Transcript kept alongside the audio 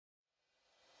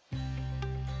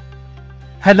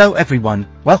Hello everyone,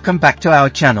 welcome back to our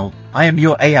channel. I am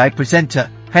your AI presenter,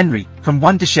 Henry, from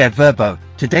Wondershare Virbo.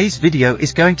 Today's video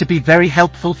is going to be very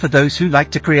helpful for those who like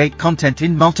to create content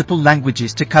in multiple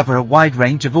languages to cover a wide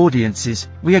range of audiences.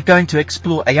 We are going to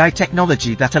explore AI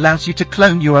technology that allows you to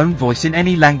clone your own voice in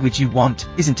any language you want.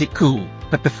 Isn't it cool?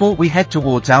 But before we head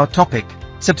towards our topic,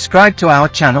 subscribe to our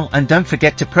channel and don't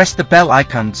forget to press the bell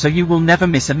icon so you will never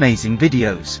miss amazing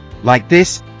videos like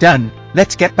this. Done.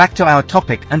 Let's get back to our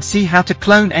topic and see how to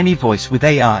clone any voice with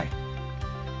AI.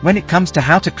 When it comes to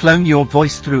how to clone your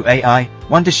voice through AI,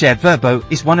 Wondershare Virbo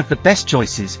is one of the best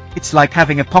choices. It's like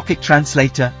having a pocket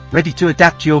translator, ready to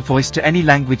adapt your voice to any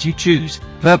language you choose.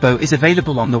 Virbo is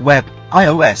available on the web,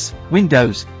 iOS,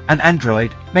 Windows, and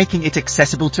Android, making it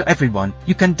accessible to everyone.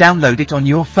 You can download it on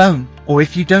your phone, or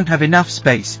if you don't have enough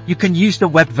space, you can use the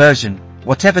web version,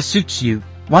 whatever suits you.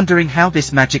 Wondering how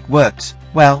this magic works?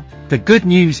 Well, the good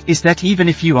news is that even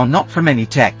if you are not from any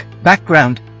tech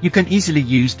background, you can easily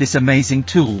use this amazing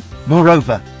tool.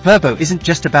 Moreover, Virbo isn't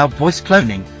just about voice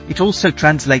cloning, it also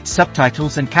translates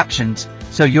subtitles and captions,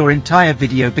 so your entire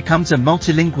video becomes a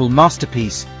multilingual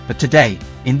masterpiece. But today,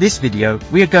 in this video,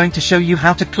 we are going to show you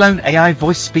how to clone AI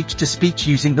voice speech-to-speech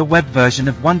using the web version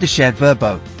of Wondershare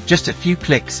Virbo. Just a few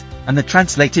clicks, and the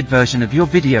translated version of your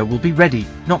video will be ready.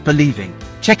 Not believing?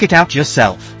 Check it out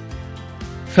yourself.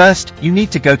 First, you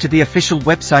need to go to the official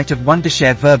website of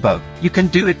Wondershare Virbo. You can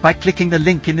do it by clicking the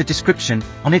link in the description.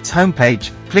 On its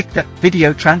homepage, click the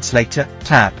Video Translator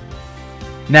tab.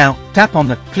 Now, tap on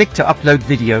the Click to Upload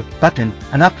Video button,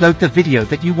 and upload the video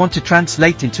that you want to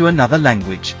translate into another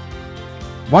language.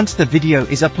 Once the video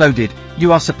is uploaded,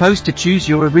 you are supposed to choose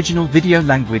your original video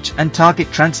language and target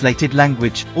translated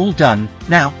language. All done.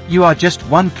 Now, you are just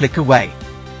one click away.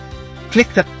 Click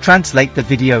the Translate the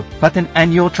Video button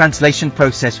and your translation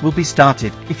process will be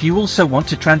started. If you also want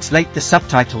to translate the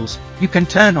subtitles, you can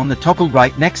turn on the toggle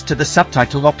right next to the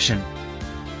subtitle option.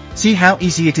 See how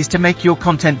easy it is to make your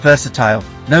content versatile.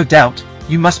 No doubt,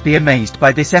 you must be amazed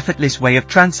by this effortless way of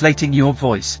translating your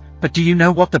voice. But do you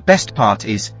know what the best part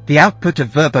is? The output of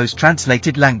Virbo's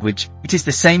translated language. It is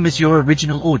the same as your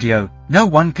original audio. No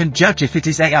one can judge if it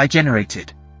is AI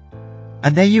generated.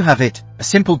 And there you have it, a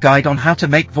simple guide on how to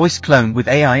make voice clone with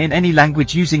AI in any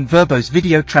language using Virbo's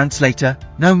video translator.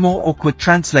 No more awkward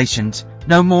translations,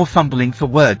 no more fumbling for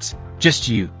words, just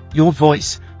you, your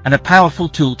voice, and a powerful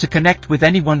tool to connect with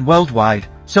anyone worldwide.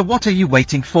 So what are you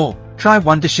waiting for? Try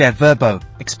Wondershare Virbo,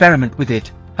 experiment with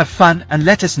it, have fun, and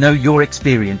let us know your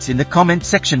experience in the comment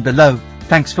section below.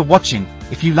 Thanks for watching.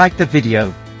 If you liked the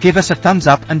video, give us a thumbs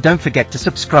up and don't forget to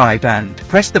subscribe and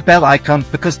press the bell icon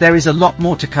because there is a lot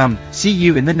more to come. See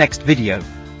you in the next video.